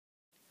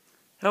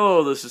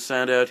Hello, this is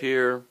Soundout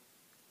here.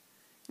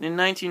 In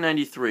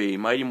 1993,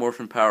 Mighty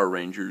Morphin Power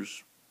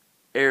Rangers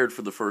aired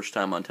for the first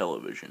time on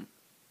television.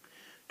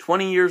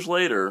 20 years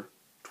later,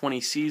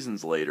 20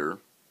 seasons later,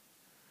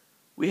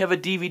 we have a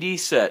DVD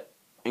set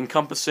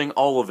encompassing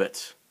all of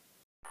it.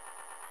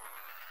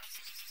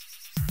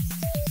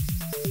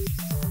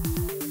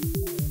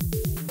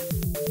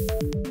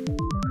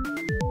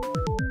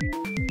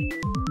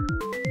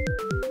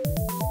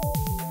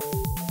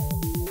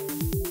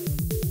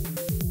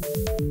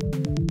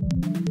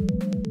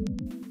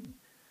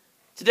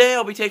 Today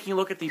I'll be taking a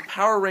look at the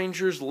Power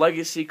Rangers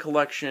Legacy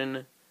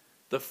Collection,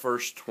 the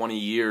first 20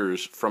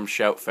 years from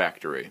Shout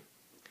Factory.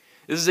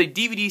 This is a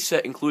DVD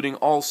set including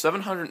all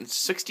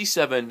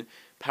 767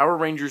 Power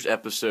Rangers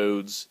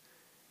episodes,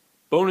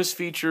 bonus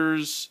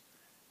features,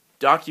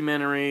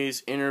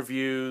 documentaries,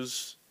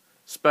 interviews,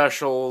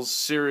 specials,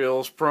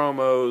 serials,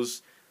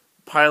 promos,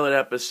 pilot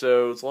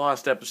episodes,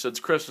 lost episodes,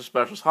 Christmas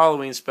specials,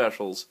 Halloween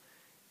specials.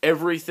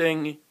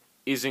 Everything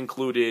is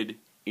included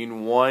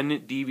in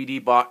one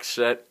DVD box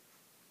set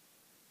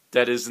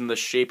that is in the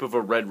shape of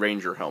a Red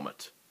Ranger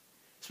helmet.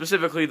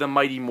 Specifically the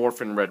Mighty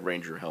Morphin Red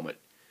Ranger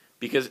helmet,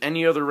 because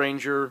any other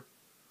Ranger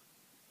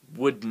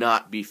would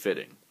not be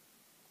fitting.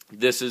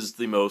 This is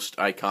the most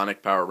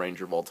iconic Power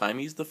Ranger of all time.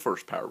 He's the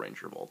first Power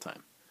Ranger of all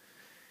time.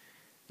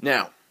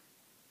 Now,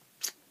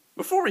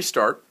 before we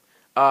start,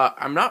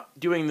 I'm not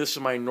doing this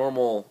in my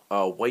normal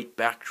white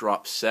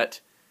backdrop set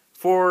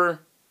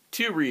for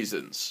two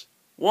reasons.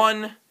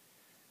 One,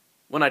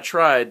 when I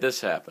tried,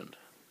 this happened.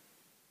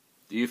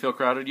 Do you feel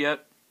crowded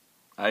yet?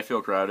 I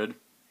feel crowded.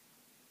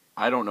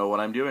 I don't know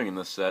what I'm doing in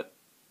this set.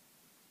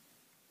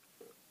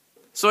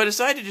 So I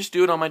decided to just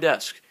do it on my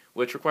desk,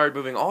 which required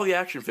moving all the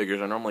action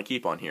figures I normally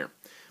keep on here.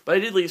 But I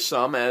did leave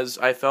some, as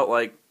I felt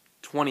like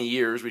 20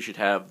 years we should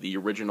have the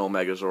original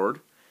Megazord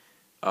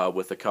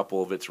with a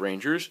couple of its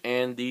Rangers,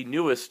 and the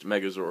newest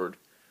Megazord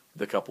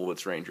with a couple of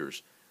its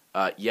Rangers.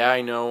 Yeah,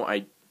 I know,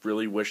 I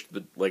really wish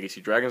the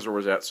Legacy Dragonzord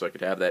was out so I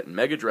could have that in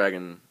Mega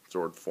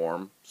Dragonzord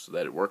form so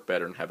that it worked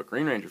better and have a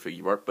Green Ranger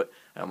figure art, but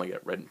I only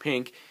got red and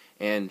pink,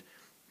 and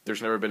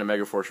there's never been a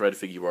Megaforce Red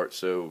figure art,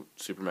 so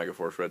Super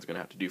Megaforce Red's going to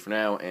have to do for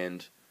now,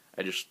 and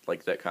I just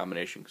like that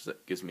combination because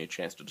that gives me a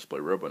chance to display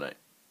Roboknight.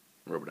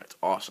 Roboknight's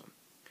awesome.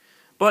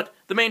 But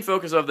the main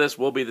focus of this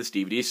will be this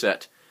DVD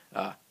set.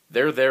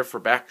 They're there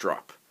for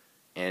backdrop,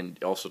 and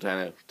also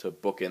to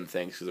bookend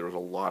things because there was a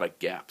lot of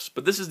gaps.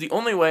 But this is the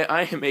only way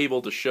I am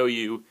able to show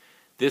you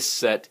this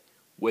set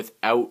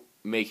without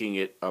making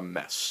it a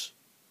mess,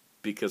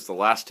 because the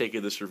last take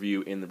of this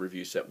review in the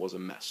review set was a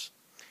mess.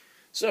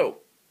 So,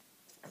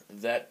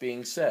 that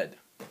being said,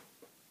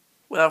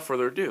 without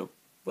further ado,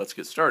 let's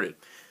get started.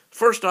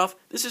 First off,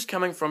 this is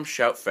coming from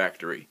Shout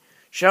Factory.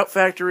 Shout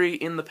Factory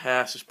in the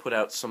past has put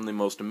out some of the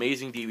most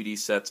amazing DVD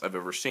sets I've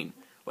ever seen,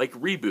 like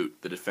Reboot,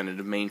 the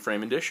Definitive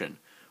Mainframe Edition.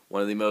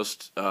 One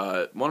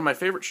of my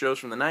favorite shows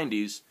from the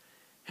 90s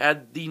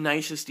had the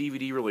nicest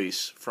DVD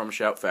release from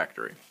Shout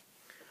Factory.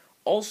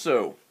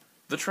 Also,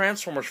 the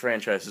Transformers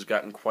franchise has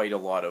gotten quite a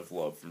lot of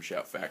love from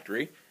Shout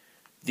Factory.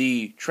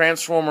 The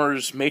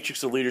Transformers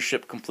Matrix of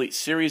Leadership Complete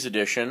Series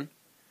Edition,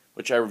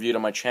 which I reviewed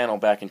on my channel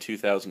back in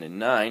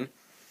 2009,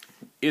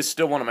 is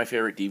still one of my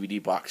favorite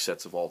DVD box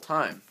sets of all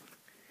time.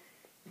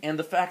 And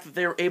the fact that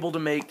they were able to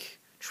make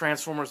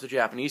Transformers the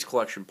Japanese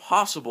collection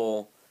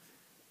possible,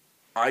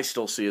 I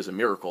still see as a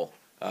miracle.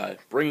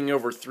 Bringing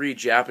over 3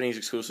 Japanese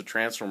exclusive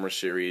Transformers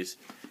series,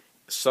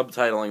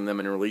 subtitling them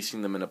and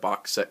releasing them in a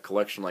box set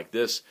collection like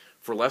this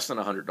for less than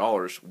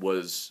 $100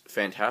 was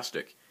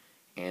fantastic,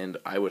 and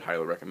I would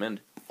highly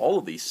recommend all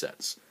of these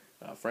sets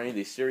for any of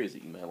these series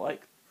that you may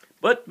like.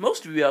 But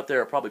most of you out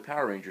there are probably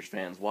Power Rangers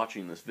fans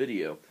watching this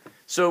video,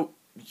 so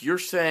you're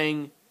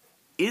saying,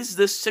 is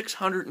this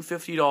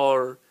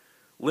 $650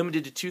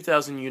 limited to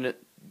 2,000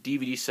 unit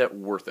DVD set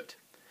worth it?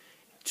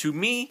 To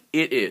me,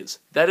 it is.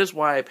 That is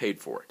why I paid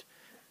for it.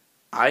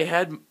 I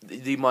had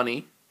the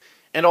money,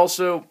 and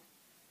also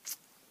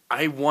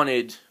I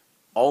wanted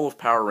all of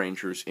Power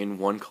Rangers in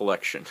one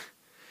collection.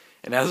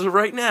 And as of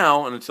right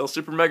now, and until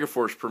Super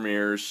Megaforce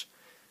premieres,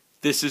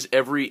 this is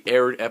every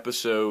aired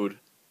episode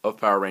of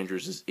Power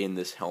Rangers is in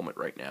this helmet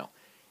right now.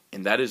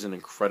 And that is an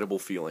incredible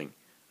feeling,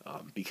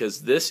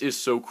 because this is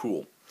so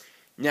cool.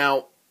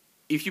 Now,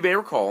 if you may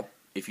recall,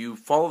 if you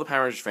follow the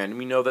Power Rangers fandom,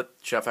 you know that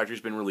Shout Factory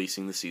has been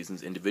releasing the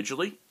seasons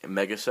individually in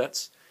mega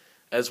sets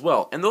as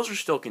well. And those are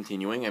still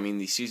continuing. I mean,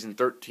 the seasons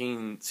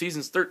 13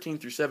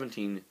 through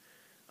 17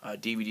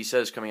 DVD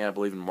set is coming out, I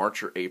believe, in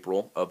March or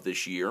April of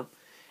this year.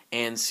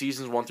 And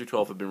seasons 1 through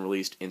 12 have been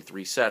released in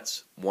 3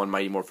 sets. 1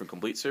 Mighty Morphin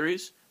Complete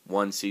series,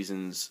 1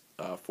 seasons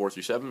 4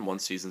 through 7, 1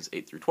 seasons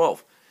 8 through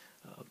 12,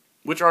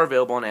 which are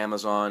available on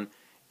Amazon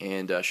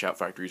and Shout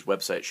Factory's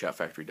website,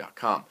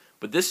 shoutfactory.com.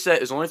 But this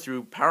set is only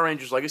through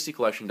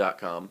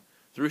PowerRangersLegacyCollection.com,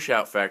 through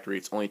Shout Factory.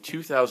 It's only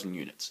 2,000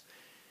 units.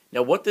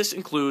 Now, what this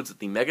includes that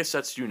the Mega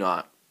sets do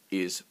not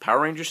is Power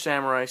Rangers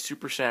Samurai,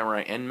 Super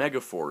Samurai, and Mega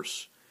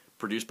Force,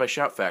 produced by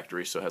Shout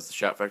Factory, so it has the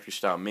Shout Factory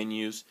style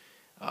menus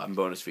and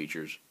bonus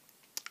features.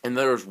 And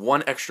there's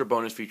one extra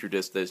bonus feature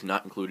disc that is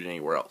not included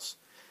anywhere else.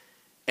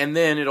 And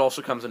then it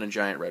also comes in a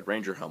giant Red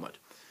Ranger helmet.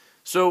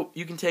 So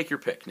you can take your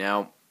pick.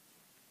 Now,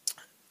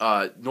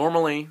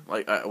 normally,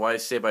 like what I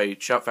say by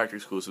Shout Factory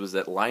exclusive is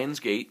that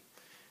Lionsgate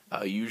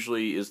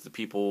usually is the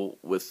people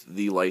with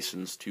the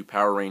license to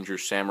Power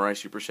Rangers, Samurai,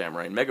 Super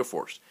Samurai, and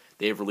Megaforce.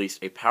 They have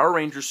released a Power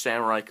Rangers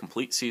Samurai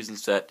complete season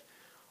set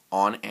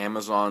on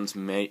Amazon's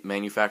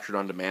manufactured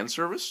on demand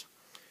service.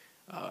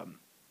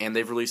 And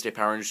they've released a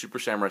Power Rangers Super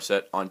Samurai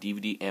set on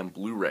DVD and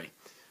Blu-ray.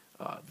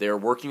 They're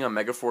working on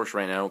Megaforce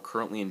right now,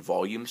 currently in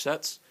volume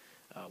sets,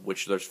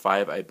 which there's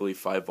five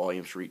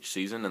volumes for each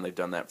season, and they've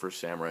done that for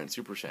Samurai and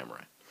Super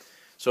Samurai.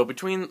 So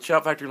between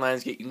Shout Factory and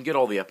Lionsgate, you can get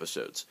all the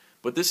episodes.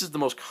 But this is the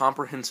most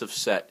comprehensive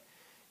set,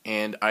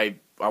 and I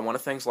want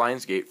to thank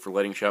Lionsgate for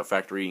letting Shout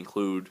Factory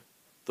include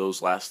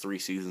those last 3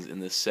 seasons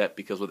in this set,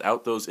 because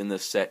without those in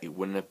this set, it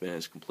wouldn't have been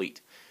as complete.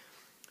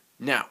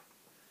 Now,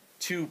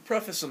 to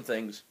preface some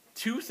things,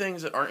 2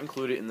 things that aren't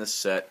included in this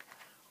set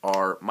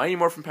are Mighty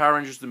Morphin Power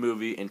Rangers the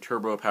movie and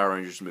Turbo Power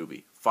Rangers the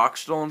movie.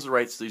 Fox still owns the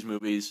rights to these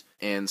movies,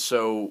 and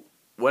so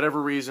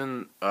whatever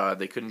reason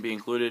they couldn't be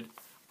included,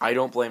 I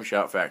don't blame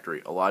Shout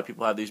Factory. A lot of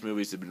people have these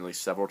movies. They've been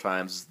released several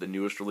times. This is the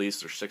newest release.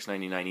 They're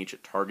 $6.99 each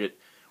at Target,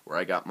 where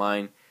I got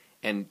mine,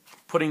 and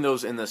putting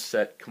those in this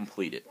set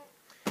completed.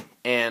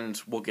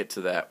 And we'll get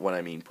to that when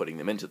I mean putting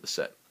them into the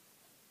set.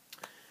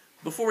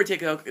 Before we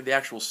take a look at the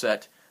actual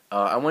set,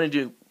 I wanted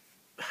to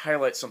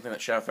highlight something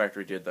that Shout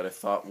Factory did that I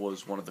thought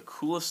was one of the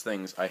coolest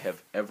things I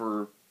have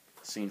ever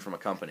seen from a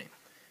company.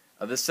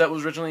 This set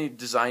was originally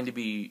designed to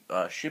be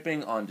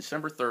shipping on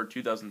December 3rd,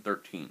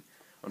 2013.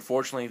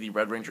 Unfortunately, the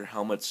Red Ranger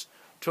helmets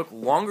took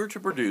longer to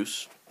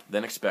produce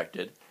than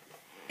expected,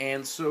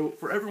 and so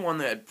for everyone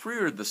that had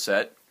pre-ordered the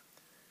set,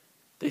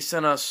 they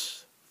sent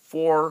us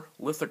 4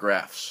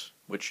 lithographs,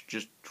 which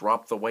just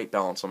dropped the white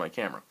balance on my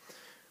camera.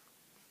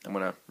 I'm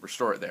going to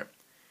restore it there.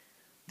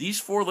 These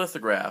 4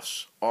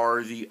 lithographs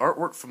are the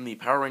artwork from the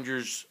Power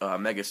Rangers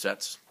mega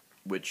sets,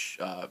 which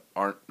the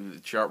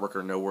artwork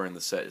are nowhere in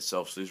the set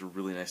itself, so these were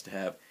really nice to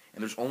have.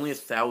 And there's only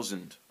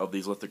 1,000 of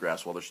these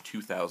lithographs, while there's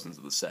 2,000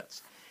 of the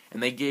sets.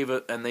 And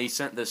they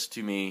sent this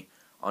to me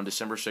on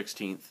December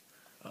 16th.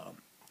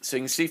 So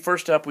you can see,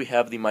 first up, we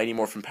have the Mighty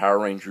Morphin Power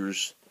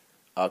Rangers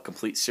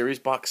complete series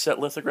box set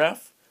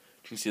lithograph.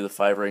 You can see the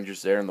 5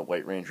 Rangers there and the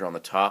White Ranger on the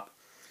top.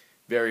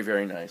 Very,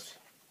 very nice.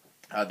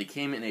 They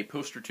came in a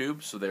poster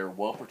tube, so they're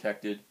well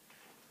protected.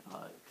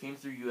 Came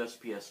through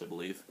USPS, I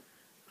believe,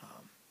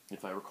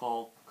 if I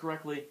recall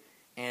correctly.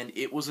 And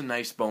it was a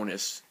nice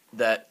bonus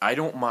that I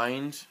don't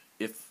mind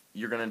if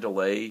you're going to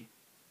delay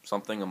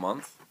something a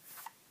month.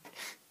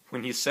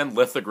 When you send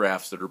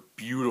lithographs that are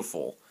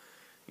beautiful.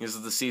 This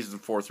is the Season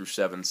 4 through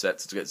 7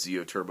 sets. It's got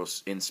Zeo Turbo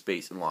in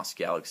Space and Lost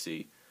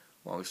Galaxy,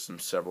 along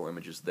with several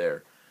images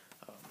there.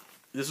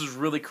 This is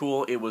really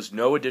cool. It was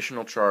no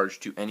additional charge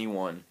to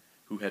anyone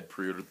who had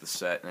pre-ordered the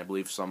set, and I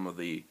believe some of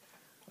the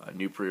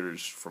new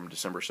pre-orders from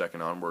December 2nd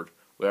onward,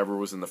 whoever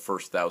was in the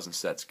first 1,000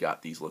 sets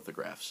got these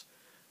lithographs.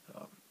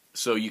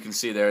 So you can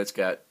see there it's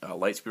got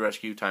Lightspeed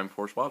Rescue, Time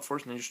Force, Wild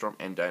Force, Ninja Storm,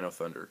 and Dino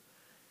Thunder.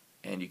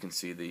 And you can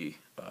see the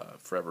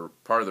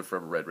part of the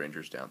Forever Red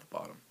Rangers down at the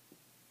bottom.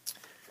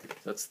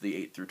 That's the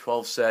 8 through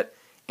 12 set.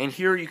 And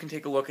here you can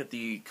take a look at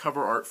the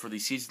cover art for the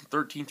Season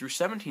 13 through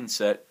 17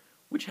 set,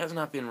 which has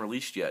not been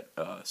released yet.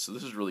 So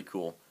this is really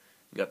cool.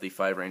 You got the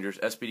 5 Rangers,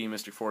 SPD,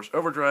 Mystic Force,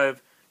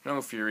 Overdrive,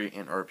 Jungle Fury,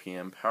 and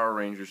RPM Power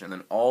Rangers, and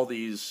then all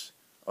these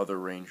other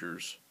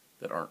Rangers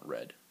that aren't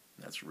red.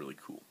 That's really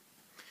cool.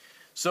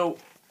 So,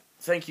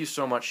 thank you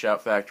so much,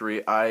 Shout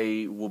Factory.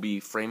 I will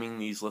be framing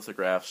these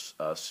lithographs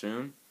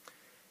soon,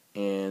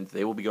 and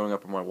they will be going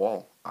up on my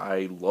wall.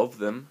 I love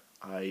them.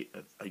 I'm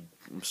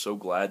so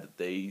glad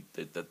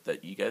that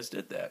that you guys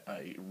did that.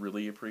 I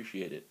really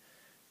appreciate it.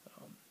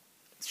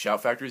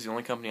 Shout Factory is the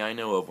only company I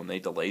know of when they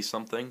delay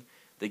something,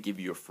 they give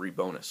you a free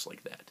bonus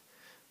like that.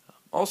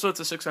 Also, it's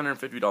a $650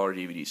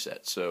 DVD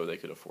set, so they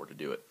could afford to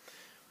do it.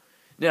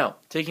 Now,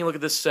 taking a look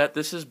at this set,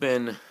 this has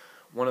been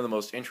one of the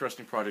most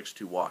interesting projects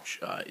to watch.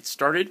 It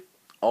started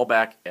all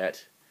back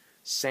at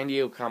San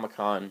Diego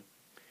Comic-Con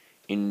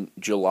in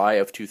July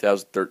of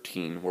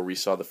 2013, where we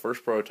saw the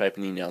first prototype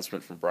in the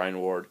announcement from Brian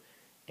Ward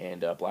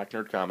and Black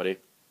Nerd Comedy,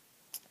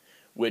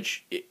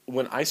 which,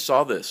 when I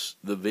saw the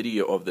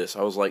video of this,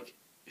 I was like,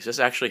 is this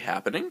actually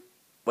happening?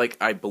 Like,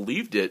 I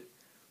believed it,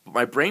 but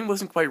my brain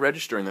wasn't quite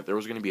registering that there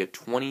was going to be a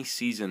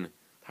 20-season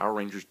Power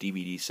Rangers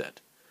DVD set.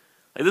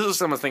 Like, this is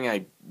something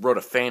I wrote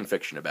a fan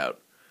fiction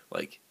about.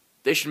 Like,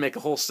 they should make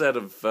a whole set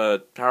of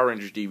Power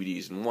Rangers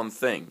DVDs in one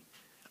thing.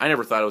 I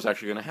never thought it was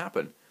actually going to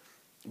happen.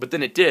 But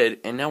then it did,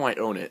 and now I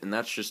own it, and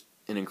that's just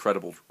an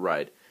incredible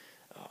ride.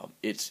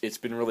 It's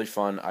been really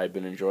fun. I've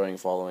been enjoying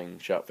following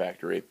Shout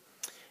Factory.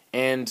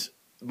 And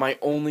my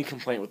only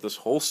complaint with this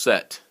whole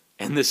set,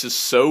 and this is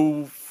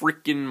so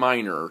freaking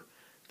minor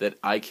that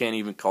I can't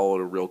even call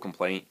it a real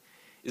complaint,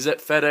 is that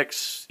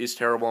FedEx is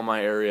terrible in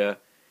my area.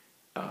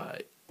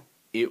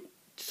 It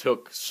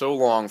took so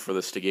long for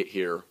this to get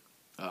here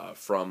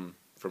from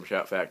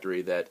Shout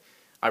Factory that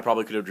I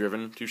probably could have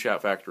driven to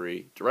Shout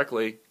Factory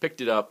directly,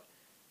 picked it up,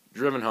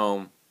 driven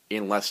home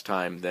in less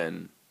time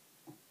than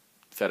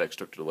FedEx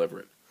took to deliver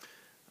it.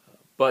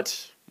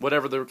 But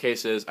whatever the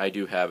case is, I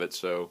do have it,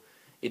 so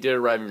it did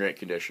arrive in great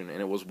condition,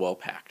 and it was well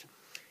packed.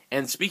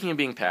 And speaking of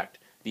being packed,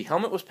 the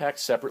helmet was packed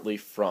separately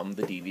from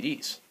the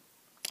DVDs.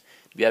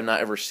 If you have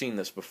not ever seen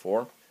this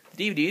before,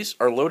 the DVDs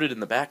are loaded in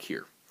the back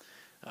here.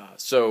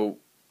 So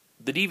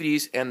the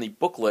DVDs and the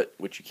booklet,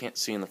 which you can't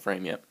see in the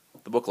frame yet,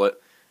 the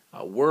booklet,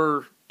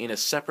 were in a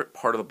separate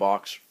part of the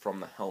box from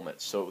the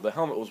helmet. So the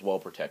helmet was well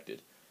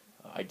protected.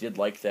 I did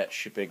like that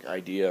shipping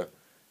idea.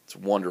 It's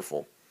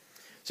wonderful.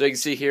 So you can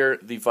see here,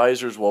 the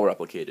visor is well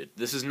replicated.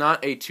 This is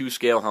not a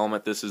 2-scale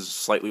helmet. This is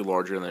slightly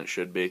larger than it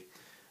should be.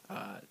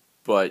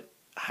 But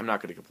I'm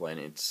not going to complain.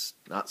 It's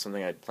not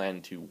something I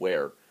plan to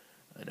wear.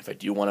 And if I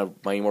do want a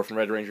Mighty Morphin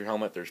Red Ranger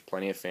helmet, there's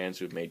plenty of fans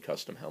who have made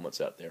custom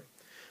helmets out there.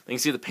 You can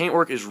see the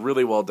paintwork is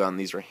really well done.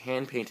 These are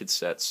hand-painted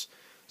sets,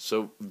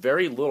 so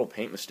very little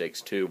paint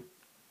mistakes, too.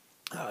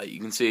 You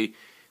can see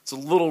it's a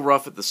little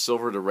rough at the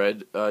silver to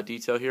red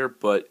detail here,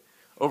 but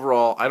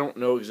overall, I don't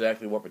know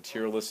exactly what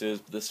material this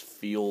is, but this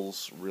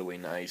feels really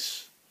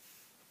nice.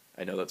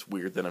 I know that's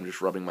weird that I'm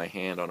just rubbing my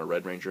hand on a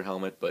Red Ranger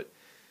helmet, but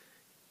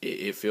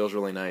it feels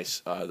really nice.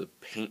 The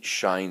paint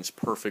shines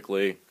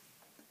perfectly. You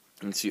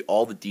can see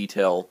all the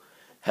detail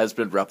has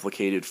been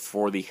replicated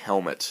for the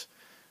helmet.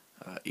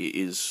 It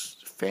is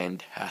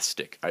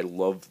fantastic. I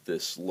love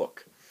this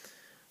look.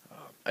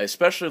 I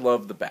especially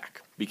love the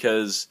back,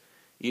 because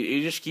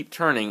you just keep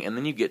turning, and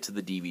then you get to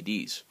the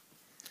DVDs.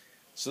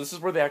 So this is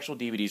where the actual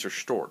DVDs are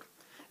stored.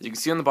 As you can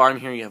see on the bottom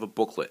here, you have a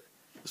booklet.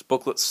 This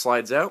booklet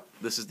slides out.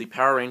 This is the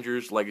Power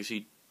Rangers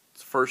Legacy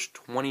first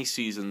 20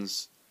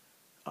 seasons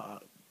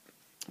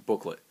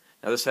booklet.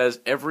 Now this has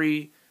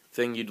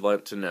everything you'd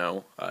like to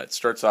know. It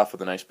starts off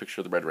with a nice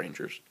picture of the Red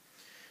Rangers.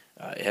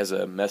 It has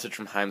a message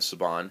from Haim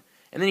Saban.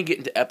 And then you get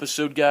into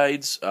episode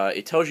guides.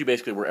 It tells you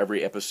basically where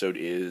every episode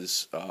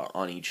is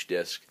on each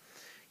disc.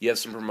 You have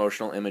some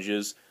promotional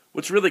images.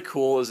 What's really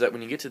cool is that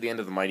when you get to the end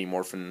of the Mighty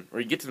Morphin, or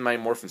you get to the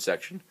Mighty Morphin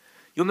section,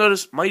 you'll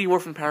notice Mighty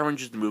Morphin Power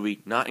Rangers the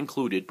movie not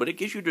included, but it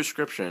gives you a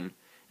description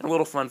and a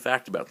little fun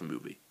fact about the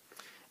movie.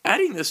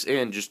 Adding this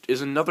in just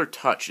is another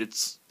touch.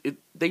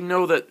 They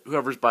know that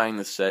whoever's buying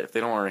this set, if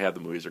they don't already have the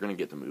movies, they're going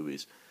to get the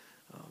movies.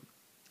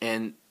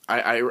 And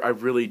I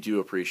really do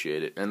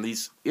appreciate it. And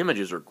these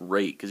images are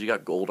great, because you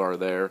got Goldar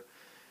there.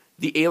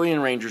 The Alien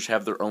Rangers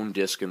have their own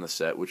disc in the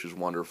set, which is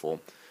wonderful.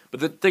 But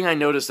the thing I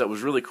noticed that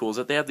was really cool is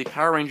that they have the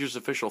Power Rangers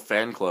official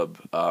fan club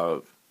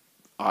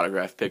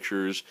autograph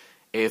pictures,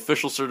 a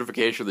official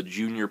certification of the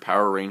Junior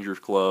Power Rangers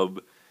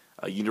Club,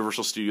 a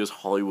Universal Studios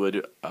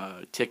Hollywood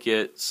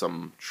ticket,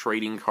 some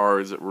trading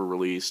cards that were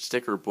released,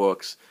 sticker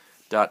books,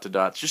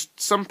 just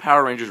some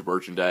Power Rangers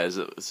merchandise.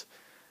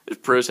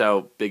 It proves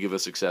how big of a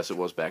success it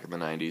was back in the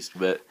 90s.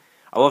 But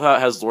I love how it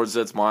has Lord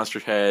Zed's Monster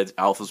Heads,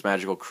 Alpha's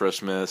Magical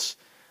Christmas,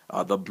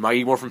 the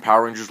Mighty Morphin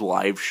Power Rangers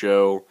live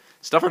show,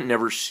 stuff I've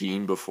never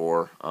seen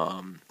before.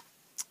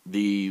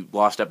 The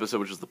Lost episode,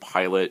 which is the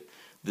pilot,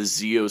 the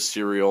Zeo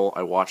serial,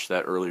 I watched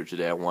that earlier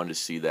today. I wanted to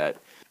see that.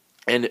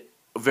 And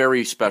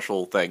very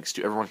special thanks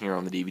to everyone here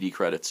on the DVD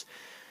credits.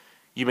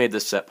 You made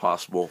this set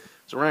possible.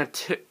 So we're going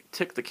to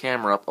tick the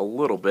camera up a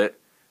little bit,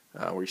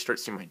 where you start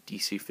seeing my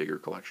DC figure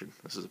collection.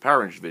 This is a Power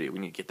Rangers video. We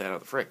need to get that out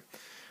of the frame.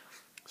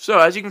 So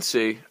as you can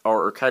see,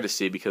 or kind of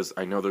see, because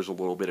I know there's a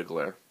little bit of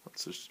glare.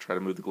 Let's just try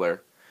to move the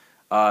glare.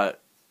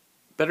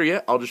 Better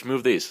yet, I'll just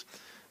move these.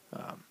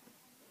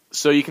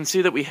 So you can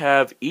see that we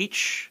have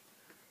each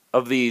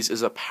of these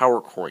is a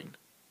power coin.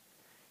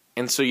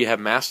 And so you have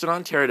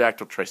Mastodon,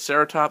 Pterodactyl,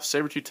 Triceratops,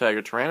 Saber-tooth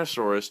Tiger,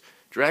 Tyrannosaurus,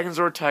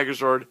 Dragonzord,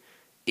 Tigerzord,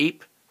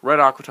 Ape, Red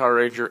Aquatar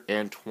Ranger,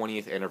 and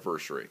 20th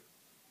Anniversary.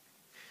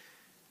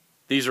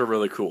 These are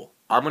really cool.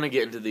 I'm going to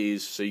get into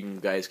these so you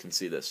guys can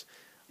see this.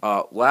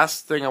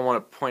 Last thing I want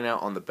to point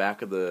out on the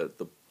back of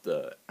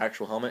the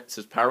actual helmet, it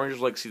says Power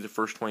Rangers Legacy the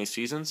first 20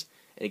 seasons,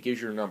 and it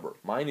gives you a number.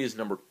 Mine is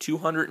number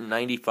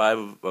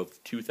 295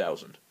 of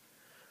 2,000.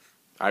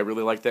 I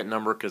really like that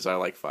number because I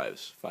like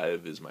 5s.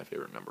 5 is my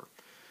favorite number.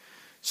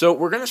 So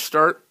we're going to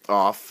start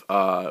off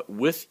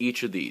with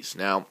each of these.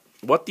 Now,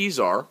 what these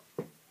are,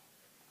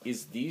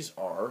 if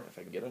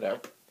I can get it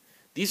out,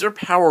 these are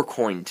power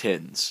coin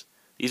tins.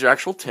 These are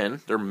actual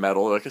tin. They're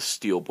metal, like a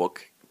steelbook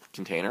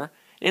container.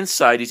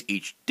 Inside is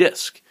each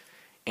disc.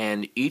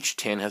 And each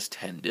tin has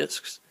 10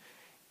 discs.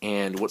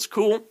 And what's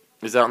cool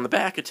is that on the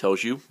back it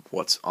tells you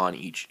what's in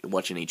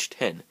each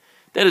tin.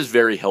 That is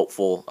very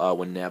helpful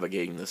when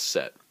navigating this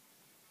set.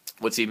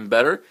 What's even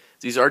better,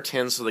 these are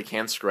tins so they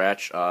can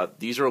scratch.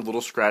 These are a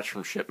little scratch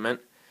from shipment,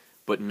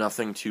 but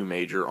nothing too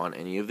major on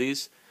any of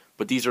these.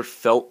 But these are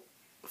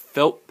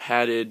felt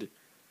padded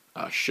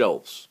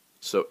shelves.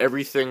 So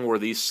everything where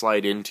these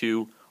slide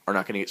into are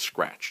not going to get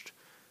scratched.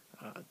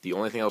 The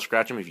only thing that'll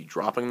scratch them if you're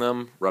dropping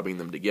them, rubbing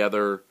them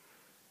together,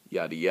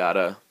 yada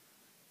yada,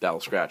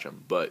 that'll scratch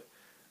them. But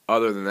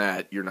other than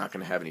that, you're not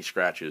going to have any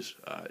scratches.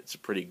 It's a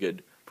pretty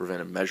good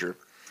preventive measure.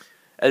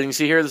 As you can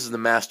see here, this is the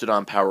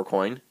Mastodon Power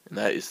Coin, and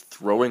that is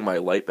throwing my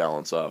light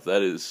balance off.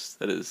 That is,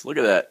 look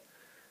at that.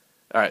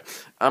 Alright,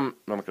 I'm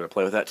not going to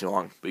play with that too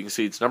long, but you can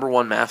see it's number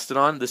 1,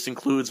 Mastodon. This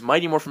includes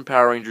Mighty Morphin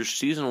Power Rangers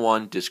Season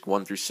 1, Disc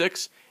 1 through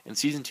 6, and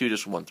Season 2,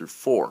 Disc 1 through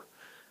 4.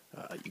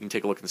 You can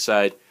take a look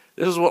inside.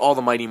 This is what all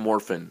the Mighty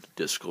Morphin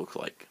discs look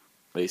like.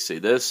 They say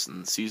this,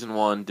 and Season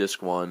 1,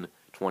 Disc 1,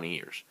 20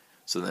 years.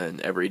 So then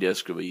every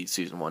disc will be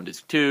Season 1,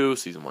 Disc 2,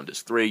 Season 1,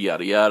 Disc 3,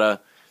 yada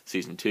yada,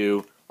 Season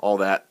 2, all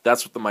that.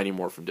 That's what the Mighty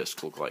Morphin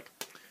discs look like.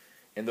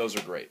 And those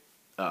are great.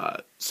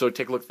 So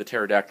take a look at the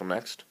Pterodactyl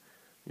next.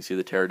 You see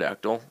the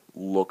Pterodactyl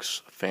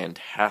looks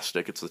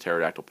fantastic. It's the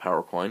Pterodactyl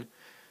Power Coin.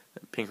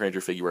 Pink Ranger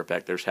figure right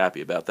back there's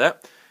happy about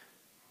that.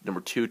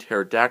 Number 2,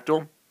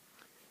 Pterodactyl.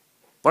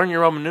 Learn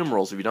your Roman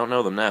numerals if you don't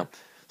know them now.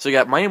 So you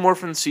got Mighty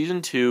Morphin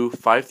Season 2,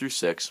 5 through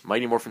 6,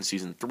 Mighty Morphin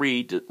Season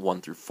 3,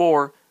 1 through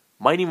 4,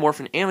 Mighty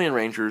Morphin Alien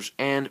Rangers,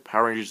 and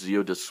Power Rangers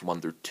Zeo Discs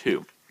 1 through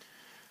 2.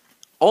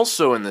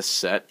 Also in this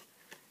set,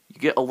 you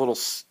get a little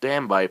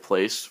standby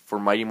place for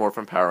Mighty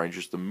Morphin Power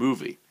Rangers, the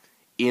movie,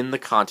 in the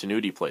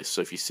continuity place.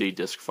 So if you see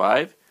Disc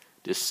 5,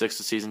 Disc 6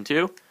 of Season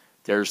 2,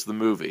 there's the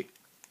movie,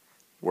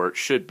 where it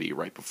should be,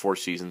 right before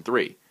Season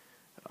 3.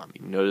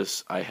 You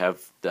notice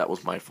that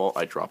was my fault,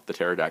 I dropped the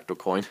Pterodactyl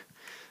coin.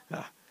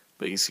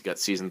 But you got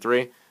Season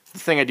 3. The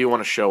thing I do want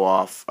to show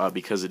off,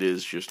 because it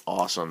is just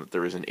awesome, that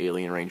there is an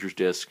Alien Rangers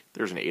disc.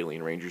 There's an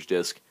Alien Rangers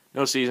disc.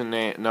 No season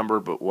number,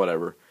 but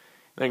whatever.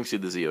 Then you can see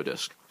the Zeo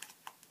disc.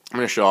 I'm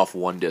going to show off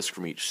one disc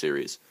from each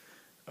series,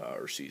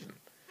 or season.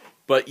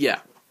 But yeah,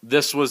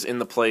 this was in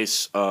the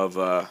place of,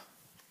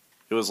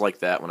 it was like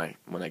that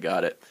when I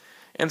got it.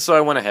 And so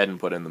I went ahead and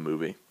put in the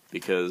movie,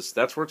 because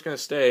that's where it's going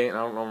to stay, and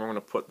I don't know where I'm going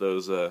to put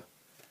those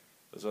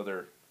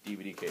other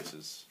DVD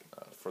cases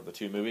for the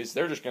 2 movies.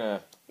 They're just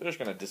gonna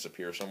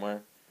disappear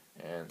somewhere,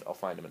 and I'll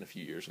find them in a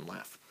few years and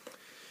laugh.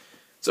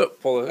 So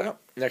pull it out.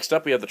 Next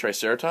up, we have the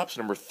Triceratops,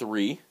 number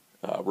 3,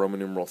 Roman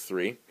numeral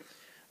 3.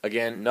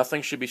 Again,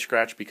 nothing should be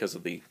scratched because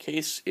of the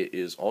case. It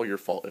is all your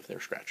fault if they're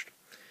scratched.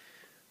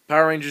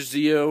 Power Rangers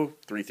Zeo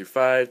 3 through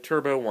 5,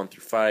 Turbo 1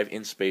 through 5,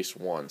 In Space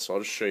 1. So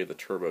I'll just show you the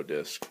Turbo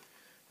disc.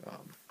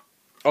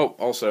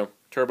 Also,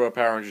 Turbo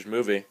Power Rangers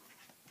movie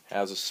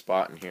has a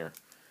spot in here.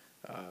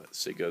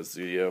 So it goes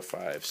Zeo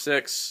 5,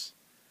 6,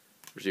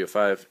 or Zeo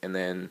 5, and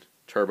then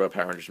Turbo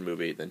Power Rangers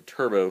movie, then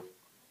Turbo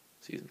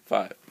Season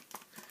 5.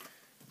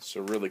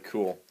 So really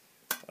cool.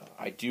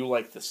 I do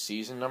like the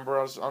season number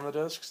on the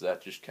discs.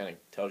 That just kind of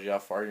tells you how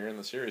far you're in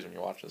the series when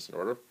you watch this in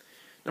order.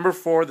 Number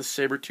 4, the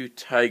Saber-Tooth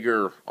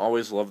Tiger.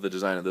 Always love the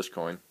design of this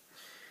coin.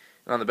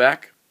 And on the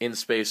back, In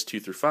Space 2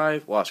 through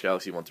 5, Lost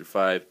Galaxy 1 through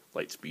 5,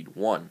 Lightspeed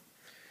 1.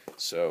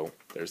 So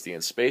there's the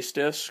In Space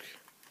disc.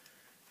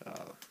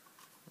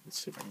 Let's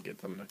see if I can get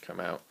them to come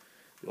out.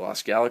 The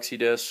Lost Galaxy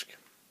disc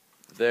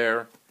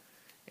there,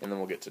 and then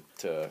we'll get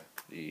to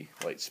the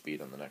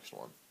Lightspeed on the next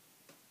one,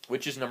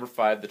 which is number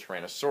 5, the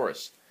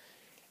Tyrannosaurus.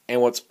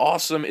 And what's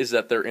awesome is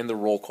that they're in the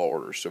roll call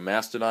order. So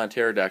Mastodon,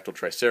 Pterodactyl,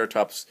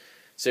 Triceratops,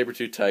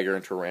 Saber-Tooth Tiger,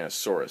 and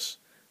Tyrannosaurus,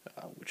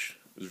 which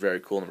was very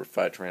cool. Number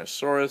 5,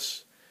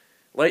 Tyrannosaurus.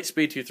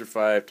 Lightspeed 2 through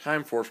 5,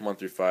 Time Force 1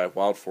 through 5,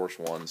 Wild Force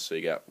 1. So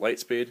you got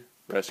Lightspeed,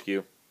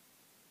 Rescue,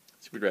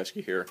 Speed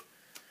Rescue here,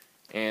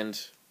 and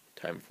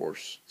Time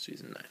Force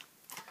Season 9.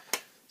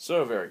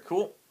 So very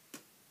cool.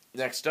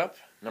 Next up,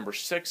 number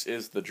 6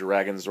 is the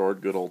Dragon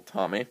Zord, good old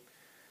Tommy.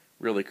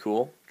 Really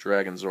cool,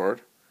 Dragon Zord.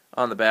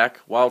 On the back,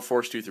 Wild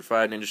Force 2 through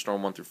 5, Ninja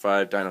Storm 1 through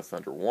 5, Dino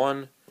Thunder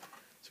 1.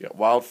 So you got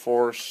Wild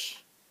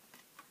Force.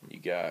 You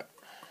got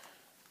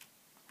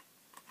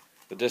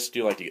the discs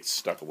do like to get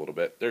stuck a little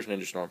bit. There's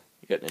Ninja Storm.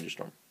 You got Ninja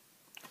Storm.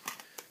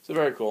 So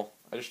very cool.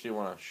 I just do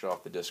want to show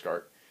off the disc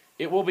art.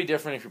 It will be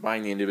different if you're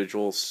buying the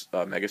individual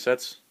mega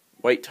sets.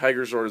 White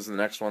Tiger Zord is the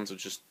next one, so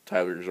it's just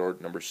Tiger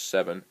Zord, number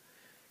 7.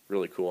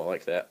 Really cool, I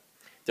like that.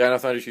 Dino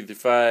Thunder 2 through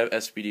 5,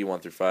 SPD 1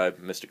 through 5,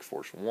 Mystic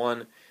Force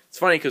 1. It's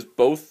funny because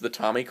both the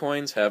Tommy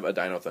coins have a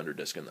Dino Thunder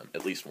disc in them,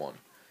 at least one.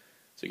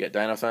 So you get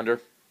Dino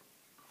Thunder,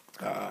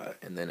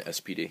 and then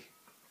SPD.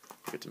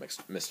 We'll get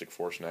to Mystic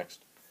Force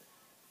next.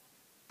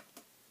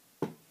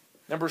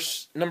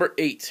 Number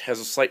 8 has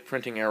a slight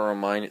printing error on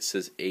mine. It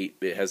says 8.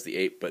 It has the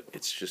 8, but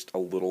it's just a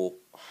little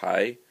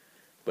high.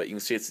 But you can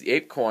see it's the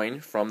 8 coin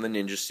from the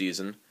Ninja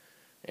season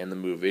and the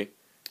movie.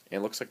 And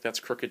it looks like that's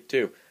crooked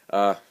too.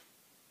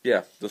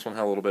 Yeah, this one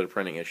had a little bit of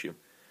printing issue.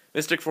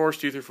 Mystic Force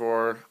 2 through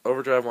 4,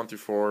 Overdrive 1 through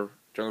 4,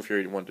 Jungle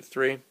Fury 1 to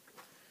 3.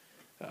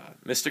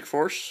 Mystic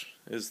Force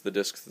is the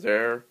disc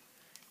there,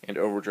 and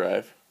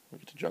Overdrive. We'll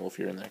get to Jungle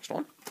Fury in the next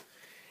one.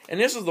 And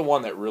this is the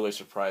one that really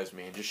surprised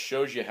me and just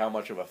shows you how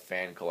much of a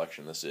fan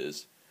collection this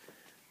is.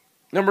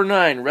 Number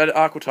 9, Red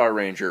Aquatar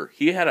Ranger.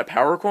 He had a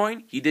power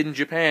coin. He did in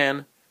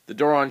Japan. The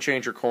Doron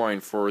Changer coin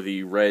for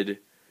the red,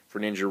 for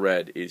Ninja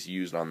Red, is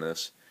used on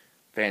this.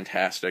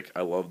 Fantastic.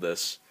 I love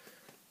this.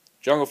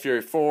 Jungle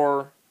Fury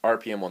 4,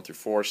 RPM 1 through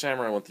 4,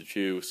 Samurai 1 through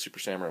 2, Super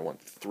Samurai 1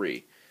 through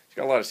 3. It's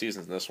got a lot of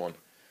seasons in this one.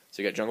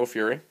 So you got Jungle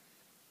Fury,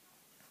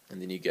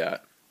 and then you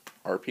got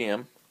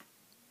RPM,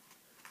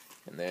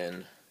 and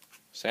then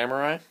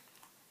Samurai.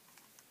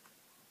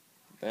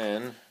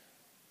 Then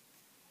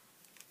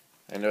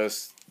I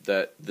noticed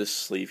that this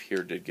sleeve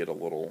here did get a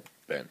little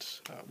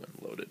bent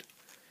when loaded.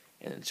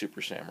 and then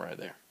Super Samurai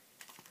there.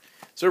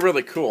 So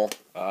really cool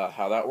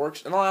how that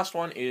works. And the last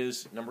one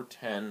is number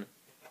 10,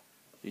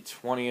 the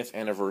 20th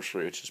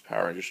anniversary, which is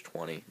Power Rangers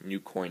 20. New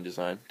coin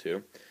design,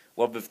 too.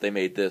 Love if they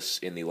made this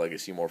in the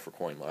Legacy Morpher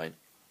coin line.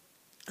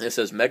 And it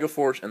says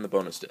Megaforce and the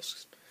bonus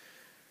discs.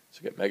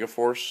 So get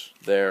Megaforce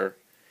there.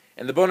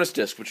 And the bonus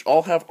discs, which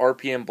all have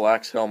RPM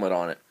Black's helmet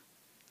on it.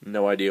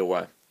 No idea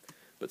why.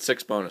 But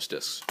 6 bonus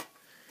discs.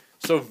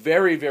 So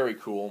very, very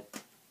cool.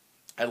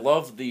 I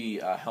love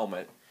the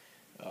helmet.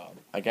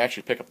 I can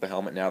actually pick up the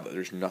helmet now that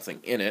there's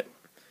nothing in it.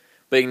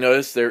 But you can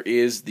notice there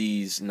is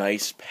these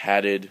nice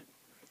padded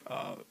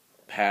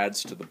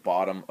pads to the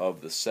bottom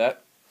of the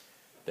set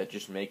that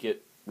just make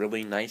it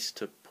really nice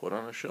to put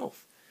on a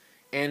shelf.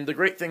 And the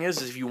great thing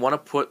is if you want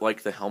to put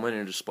like the helmet in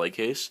a display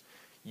case,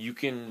 you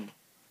can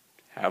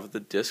have the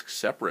discs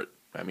separate.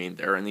 I mean,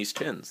 they're in these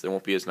tins. They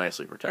won't be as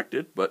nicely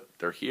protected, but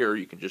they're here.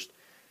 You can just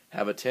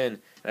have a tin.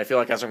 And I feel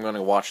like as I'm going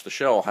to watch the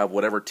show, I'll have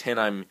whatever tin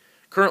I'm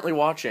currently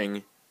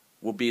watching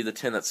will be the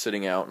tin that's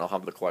sitting out, and I'll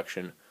have the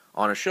collection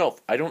on a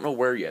shelf. I don't know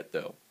where yet,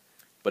 though,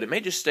 but it may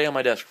just stay on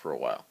my desk for a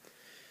while.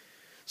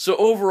 So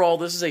overall,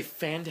 this is a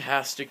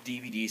fantastic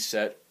DVD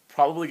set.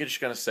 Probably just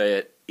going to say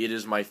it. It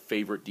is my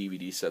favorite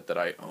DVD set that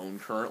I own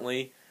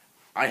currently.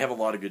 I have a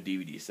lot of good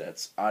DVD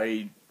sets.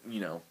 Kamen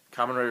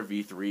Rider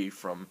V3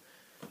 from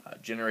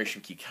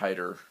Generation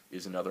Kikaider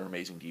is another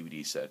amazing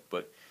DVD set.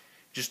 But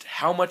just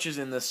how much is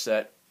in this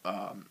set?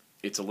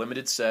 It's a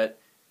limited set.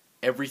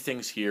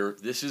 Everything's here.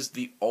 This is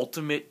the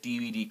ultimate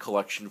DVD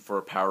collection for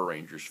a Power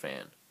Rangers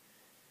fan.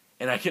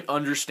 And I can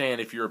understand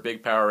if you're a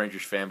big Power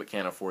Rangers fan but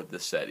can't afford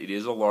this set. It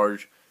is a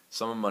large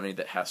sum of money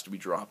that has to be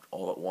dropped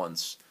all at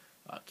once.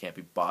 Can't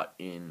be bought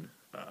in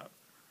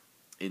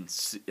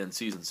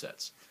season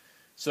sets.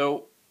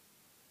 So,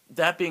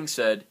 that being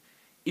said,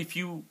 if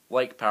you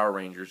like Power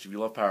Rangers, if you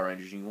love Power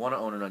Rangers, and you want to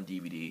own it on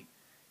DVD,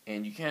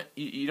 and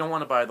you don't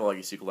want to buy the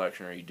Legacy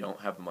Collection, or you don't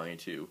have the money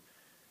to,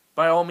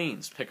 by all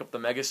means, pick up the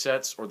Mega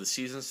Sets or the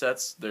Season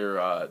Sets.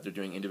 They're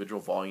doing individual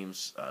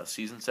volumes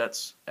Season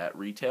Sets at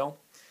retail.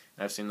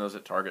 And I've seen those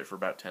at Target for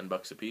about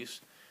 $10 a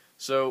piece.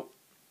 So,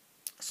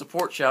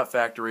 support Shout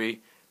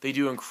Factory. They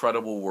do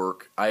incredible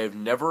work. I have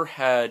never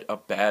had a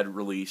bad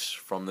release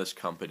from this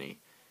company.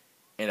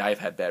 And I've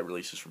had bad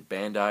releases from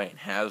Bandai and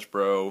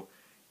Hasbro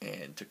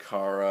and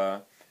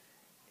Takara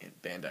and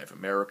Bandai of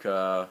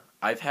America.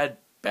 I've had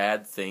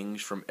bad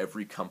things from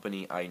every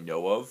company I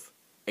know of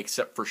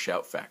except for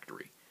Shout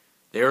Factory.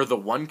 They are the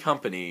one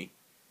company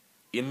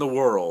in the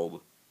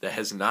world that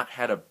has not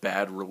had a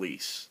bad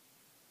release.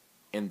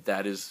 And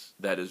that is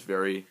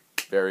very,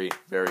 very,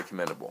 very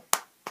commendable.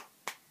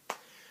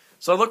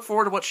 So I look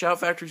forward to what Shout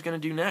Factory is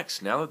going to do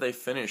next. Now that they've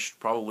finished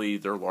probably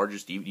their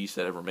largest DVD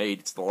set ever made,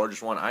 it's the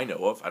largest one I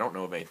know of. I don't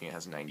know of anything that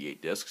has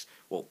 98 discs.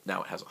 Well,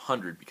 now it has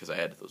 100 because I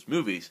added those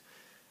movies.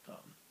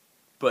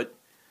 But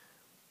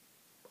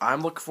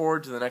I'm looking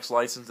forward to the next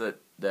license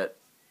that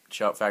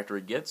Shout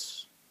Factory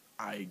gets.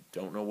 I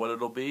don't know what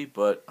it'll be,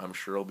 but I'm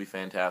sure it'll be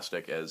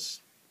fantastic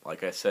as,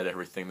 like I said,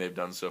 everything they've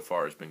done so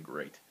far has been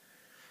great.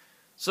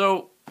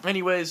 So,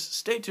 anyways,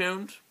 stay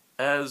tuned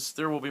as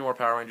there will be more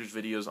Power Rangers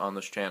videos on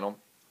this channel.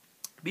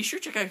 Be sure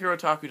to check out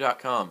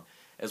HeroTaku.com,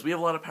 as we have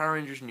a lot of Power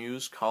Rangers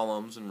news,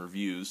 columns, and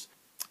reviews.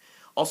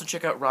 Also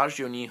check out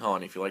Radio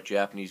Nihon if you like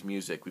Japanese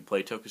music. We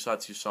play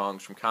tokusatsu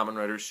songs from Kamen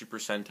Rider, Super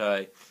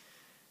Sentai,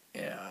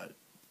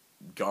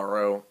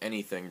 Garo,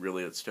 anything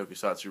really that's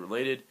tokusatsu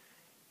related.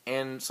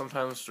 And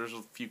sometimes there's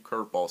a few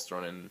curveballs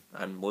thrown in.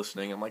 I'm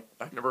listening, I'm like,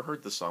 I've never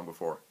heard this song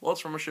before. Well,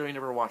 it's from a show you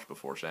never watched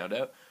before,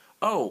 Soundout.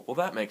 Oh, well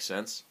that makes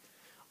sense.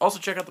 Also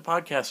check out the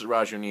podcasts at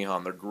Radio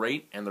Nihon. They're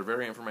great, and they're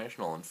very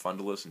informational and fun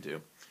to listen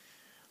to.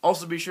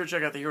 Also, be sure to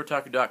check out the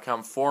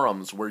HeroTaku.com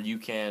forums where you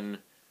can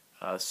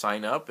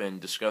sign up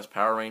and discuss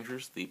Power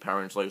Rangers, the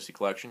Power Rangers Legacy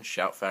Collection,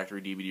 Shout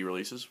Factory DVD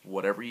releases,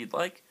 whatever you'd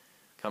like.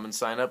 Come and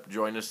sign up,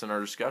 join us in our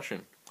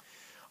discussion.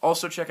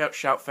 Also, check out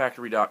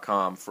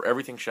ShoutFactory.com for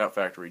everything Shout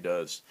Factory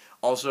does.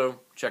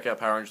 Also, check out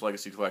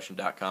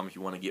PowerRangersLegacyCollection.com if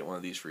you want to get one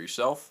of these for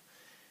yourself.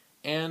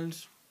 And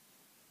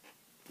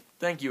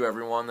thank you,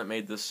 everyone that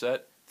made this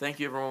set. Thank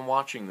you, everyone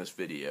watching this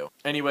video.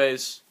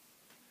 Anyways,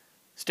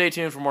 stay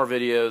tuned for more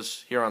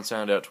videos here on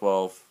Soundout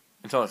 12.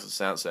 Until next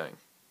time, saying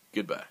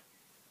goodbye.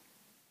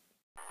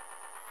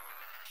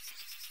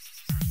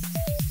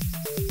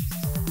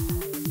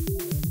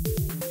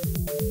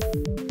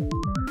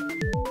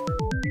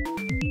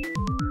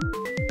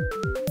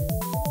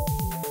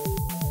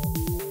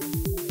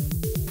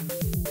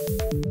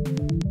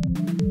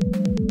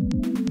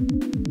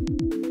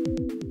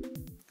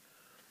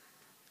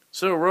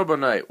 So, Robo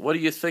Knight, what do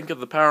you think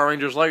of the Power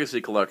Rangers Legacy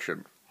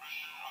Collection?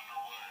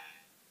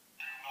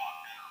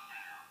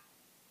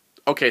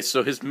 Okay,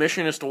 so his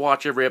mission is to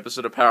watch every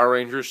episode of Power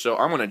Rangers, so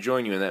I'm going to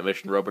join you in that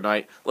mission, Robo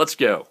Knight. Let's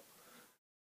go.